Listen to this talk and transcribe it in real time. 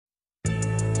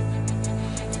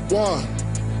1,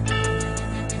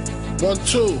 1,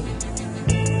 2.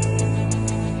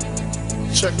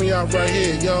 Check me out right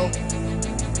here, yo.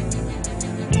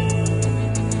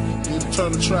 Need to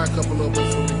turn the track up a little bit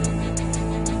for me.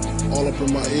 All up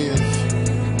in my ears.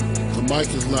 The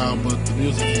mic is loud, but the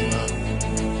music ain't loud.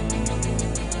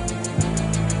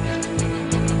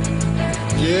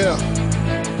 Yeah.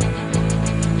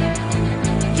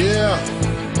 Yeah.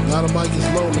 Now the mic is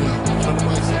low now. Turn the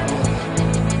mic up low.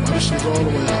 My shit's all the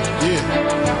way up. Yeah.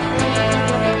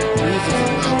 The music is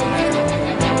loud.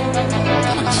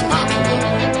 It's hot.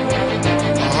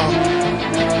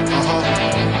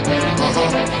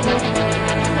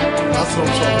 That's what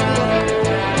I'm talking about.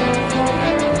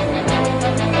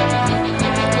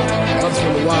 I just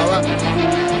want to wild out.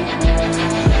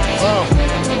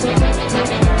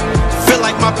 Feel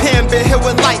like my pen been hit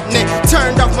with lightning.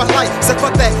 Turned off my light, said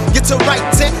fuck that, get to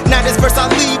writing. Now this verse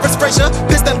I leave, it's pressure,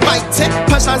 piston fighting.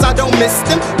 Punchlines I don't miss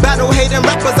them. Battle hating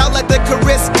rappers, I'll let the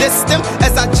chorus diss them.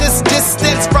 As I just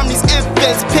distance from these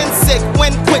infants. Pin sick,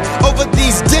 win quick over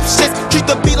these dipshits. Treat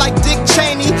the beat like Dick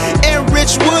Cheney and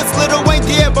Rich Woods. Lil Wayne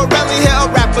did, but rarely hear a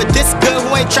rapper this good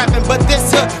who ain't trapping, but this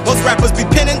hood. Most rappers be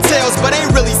pinning tails, but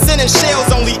ain't really sending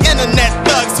shells. Only internet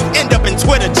thugs who end up in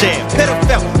Twitter jail. Hit a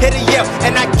fell, hit a yell,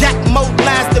 and I got more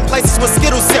lines than places where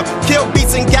Skittles sell. Kill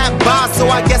beats and got bars, so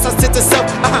I guess I sit to self.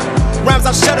 Rhymes,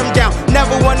 I shut them down.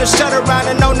 Never wanna shut around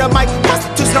and on the mic.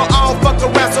 Prostitutes, no, I don't fuck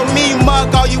around. So me mug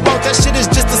all you want, that shit is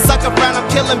just a sucker round. I'm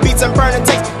killing beats and burning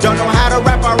tapes. Don't know how to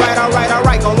rap, alright.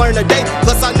 Gon' learn today.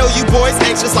 Plus I know you boys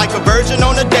anxious like a virgin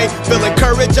on a day. Feeling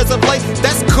courage as of late.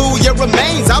 That's cool, your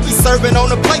remains I'll be serving on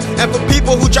a plate. And for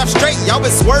people who drop straight, y'all been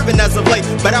swerving as of late.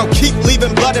 But I'll keep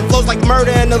leaving blood and flows like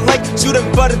murder in the lake. Shooting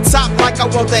for the top like I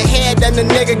want the head, and the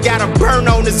nigga got a burn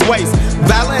on his waist.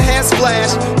 Violent hands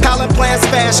flash, piling plans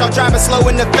fast. Y'all driving slow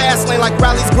in the fast lane like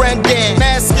Riley's granddad.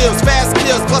 Mad skills, fast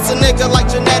kills, plus a nigga like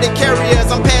genetic carriers.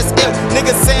 I'm past ill.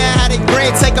 Niggas saying how they green,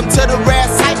 take them to the rare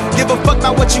site. Give a fuck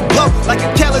about what you blow, like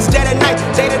a killer's dead at night.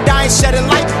 Day to die ain't shedding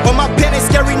light. On my pen ain't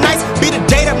scary nights. Be the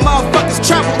day that motherfuckers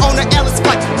travel on the Ellis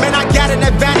flight. Man, I got an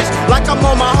advantage, like I'm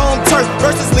on my home turf.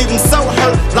 Versus leave them so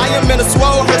hurt, lie him in a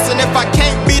swole hearse. And if I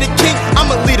can't be the king,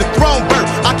 I'ma lead a throne birth.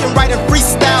 I can write and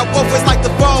freestyle, both ways like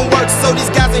the phone works. So these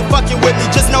guys